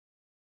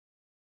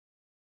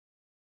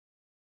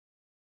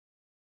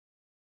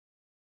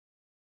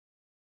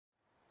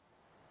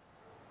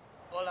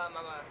Hola,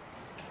 mamá.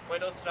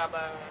 ¿Puedo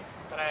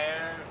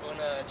traer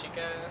una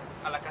chica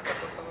a la casa,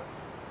 por favor?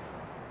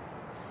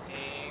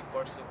 Sí,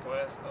 por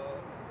supuesto.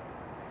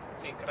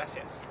 Sí,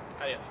 gracias.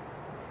 Adiós.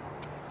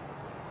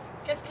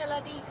 Qu'est-ce qu'elle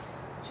a dit?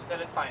 She said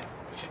it's fine.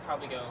 We should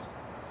probably go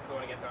if we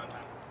want to get there on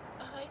time.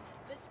 Alright,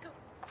 let's go.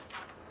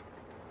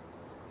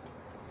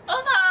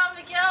 Hola,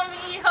 Miguel, mi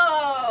hijo.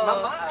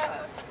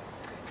 Mamá.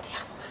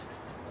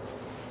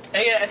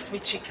 Ella es mi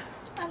chica.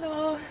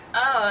 Hello.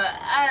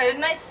 Oh,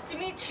 nice to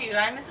meet you.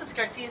 I'm Mrs.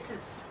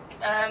 Garcia's,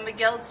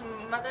 Miguel's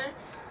mother.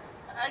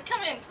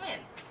 Come in, come in.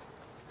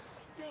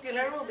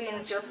 Dinner will be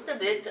in just a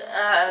bit.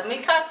 Mi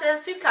casa,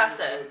 su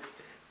casa.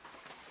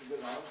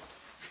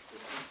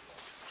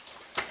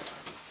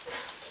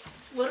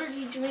 What are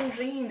you doing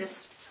bringing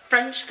this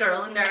French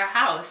girl into our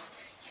house?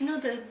 You know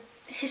the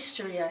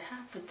history I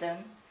have with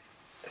them.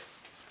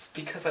 It's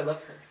because I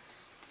love her.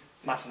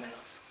 Más o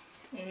menos.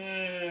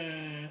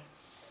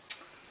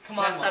 Come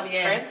on, Mom.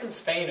 France and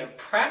Spain are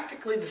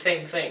practically the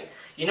same thing.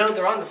 You know,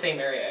 they're on the same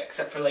area,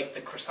 except for, like,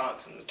 the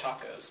croissants and the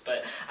tacos.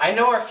 But I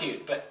know our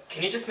feud, but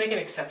can you just make an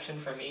exception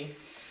for me?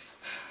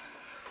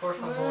 Por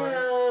favor.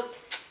 Well,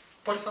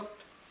 Por favor.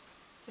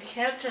 we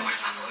can't just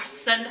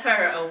send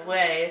her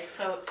away,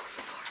 so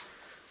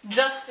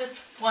just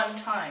this one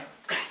time.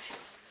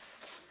 Gracias.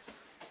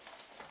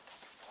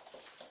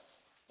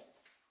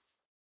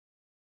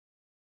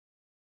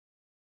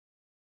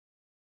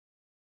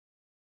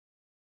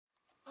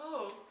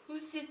 Oh, who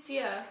sits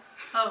here?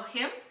 Oh,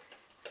 him?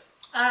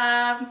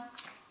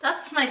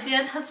 That's my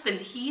dead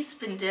husband. He's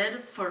been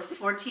dead for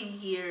 40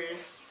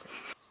 years.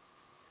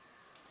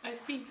 I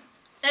see.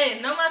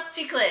 Hey, no más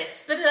chicle.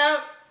 Spit it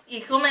out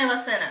y come la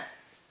cena.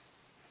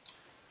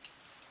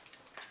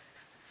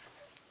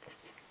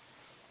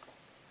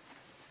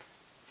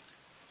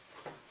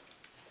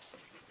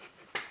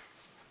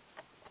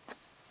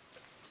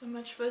 So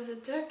much for the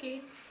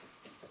turkey.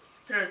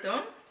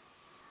 Perdón?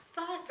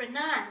 5 for 9.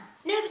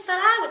 Never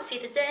thought I would see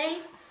the day.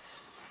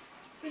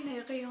 Ce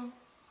n'est rien.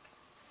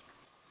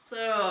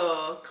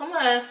 So, ¿cómo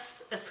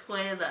es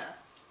escuela?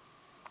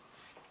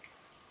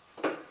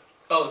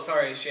 Oh,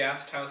 sorry, she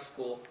asked how's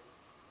school.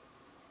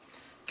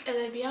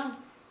 Elle est bien.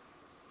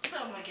 So,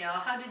 Miguel,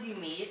 how did you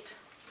meet?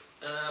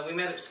 We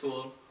met at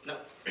school. No,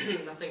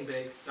 nothing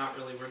big. Not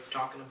really worth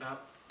talking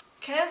about.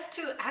 Qu'est-ce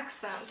to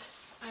accent?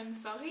 I'm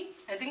sorry?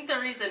 I think the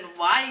reason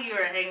why you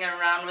were hanging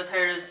around with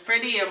her is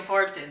pretty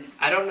important.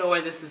 I don't know why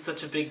this is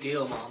such a big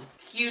deal, Mom.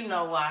 You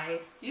know why.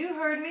 You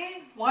heard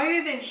me? Why are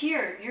you even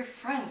here? You're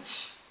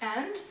French.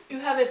 And? You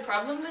have a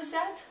problem with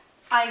that?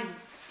 I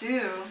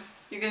do.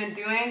 You're gonna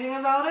do anything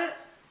about it?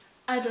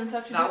 I don't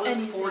have to That do was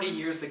anything. 40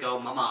 years ago,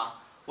 Mama.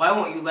 Why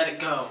won't you let it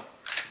go?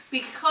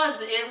 Because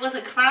it was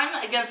a crime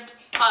against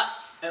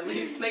us. At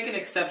least make an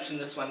exception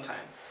this one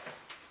time.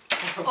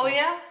 Oh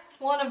yeah?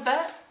 Wanna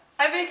bet?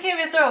 I bet you can't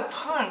even throw a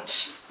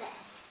punch.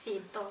 Sassy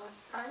boy.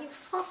 Oh, you're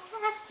so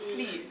sassy.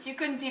 Please, you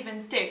couldn't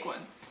even take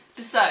one.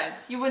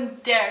 Besides, you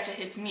wouldn't dare to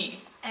hit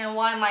me. And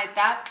why might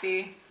that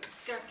be?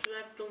 That's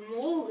like the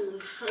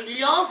movies. I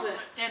love it.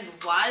 And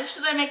why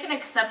should I make an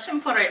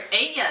exception for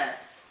ella?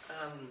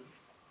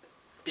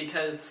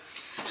 Because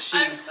she's...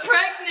 I'm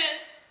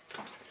pregnant!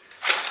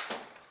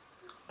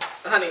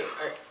 Honey,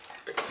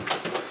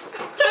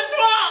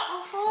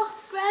 Oh,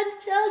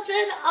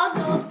 grandchildren, I'll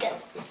go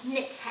get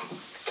knit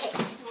hats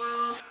cake.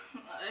 Well,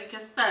 I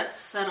guess that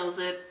settles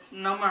it.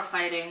 No more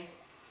fighting.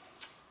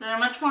 There are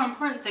much more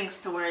important things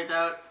to worry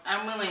about.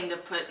 I'm willing to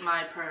put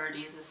my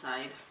priorities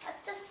aside. I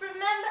just remember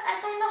I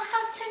don't know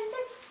how to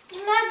knit.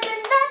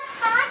 Imagine that,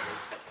 huh?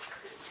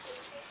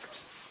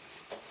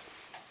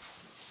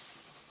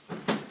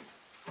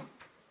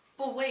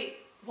 But wait,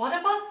 what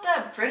about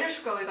that British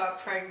girl who got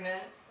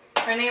pregnant?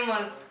 Her name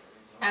was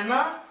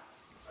Emma?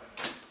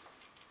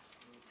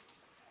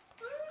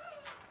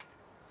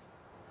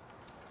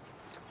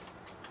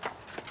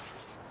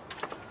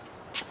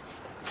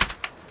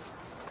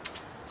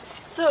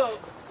 So,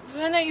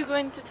 when are you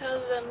going to tell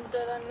them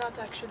that I'm not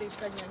actually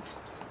pregnant?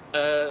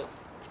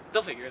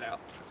 they'll figure it out.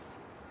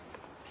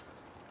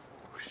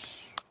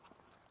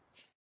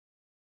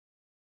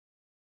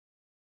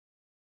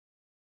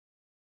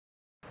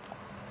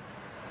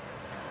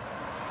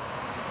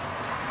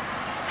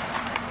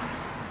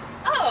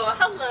 Oh,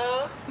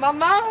 hello.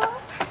 Mama!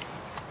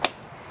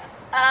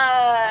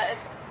 I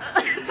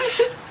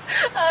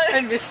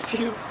missed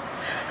you.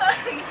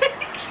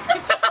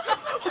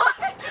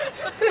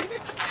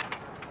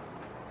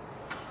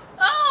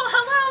 Oh,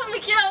 hello,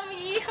 Miguel, mi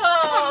hijo.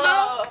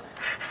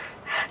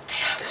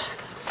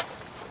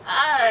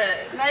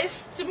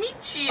 Nice to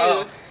meet you.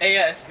 Oh,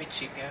 ella es mi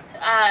chica.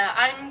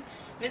 I'm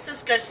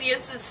Mrs.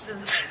 Garcia's.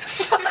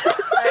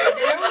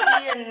 Dinner will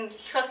be in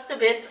just a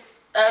bit.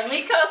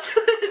 Mi casa.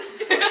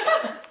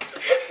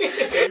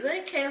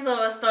 Dile que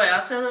lo estoy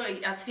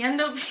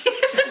haciendo bien.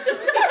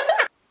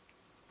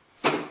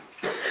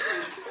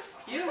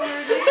 You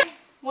heard me.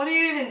 What are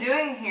you even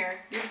doing here?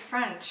 You're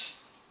French.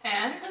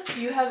 And?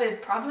 You have a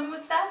problem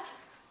with that?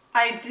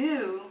 I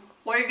do.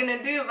 What are you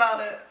gonna do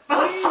about it?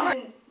 I'm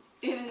sorry.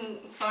 Even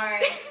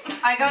sorry.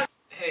 I got...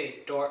 Hey,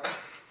 Dora.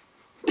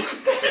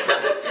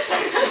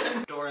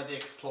 Dora the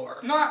Explorer.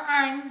 No,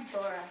 I'm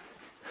Dora.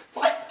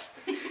 What?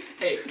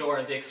 Hey,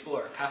 Dora the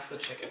Explorer, pass the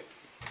chicken.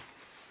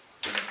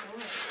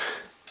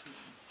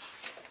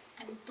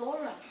 I'm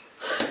Dora.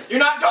 You're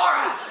not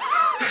Dora!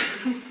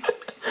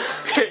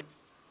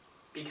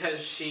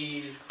 Because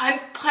she's... I'm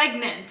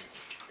pregnant.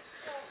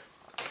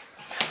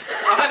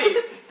 Honey,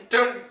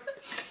 don't...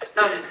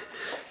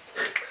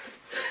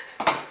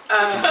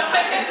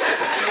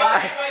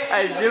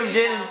 I zoomed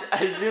in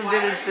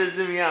instead of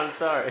zooming out, I'm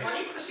sorry. Why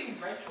are you pushing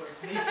bread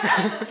towards me? Eat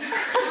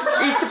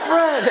the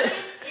bread!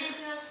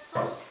 You're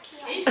so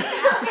scared.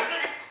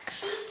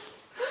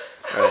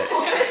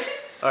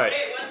 Alright.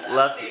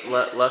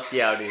 Alright. Lefty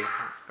outie.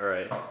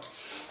 Alright.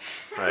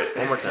 Alright,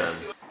 one more time.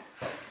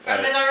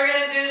 And then are we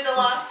gonna do the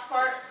last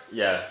part?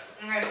 Yeah.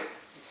 Okay.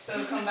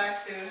 So come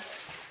back to.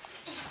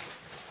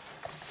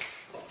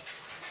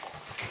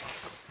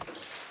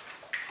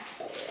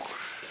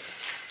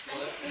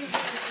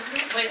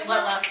 Wait,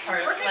 what last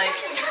part? Like,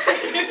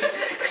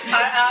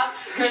 I asked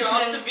Christian.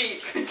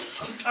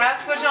 I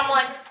asked Christian, I'm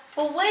like,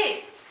 but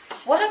wait,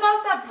 what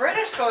about that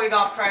British girl who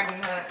got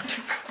pregnant?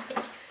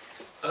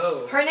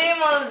 Oh. Her name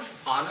was.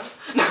 Anna?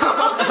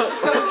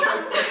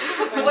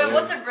 Wait,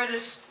 what's a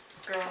British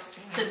girl's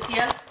name?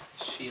 Cynthia.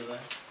 Sheila.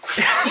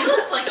 She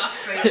looks like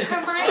Australian.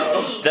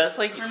 Hermione. That's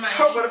like... Hermione.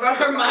 Oh, what about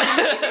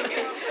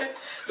Hermione.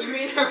 You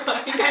mean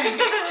Hermione?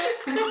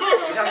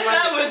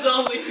 That was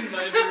only in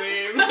my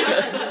dream.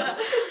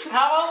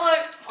 How about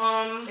like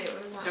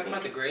Talking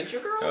about the Granger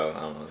girl? Oh, I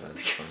don't know.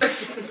 That's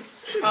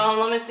fun.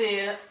 let me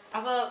see.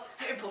 How about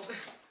Hey,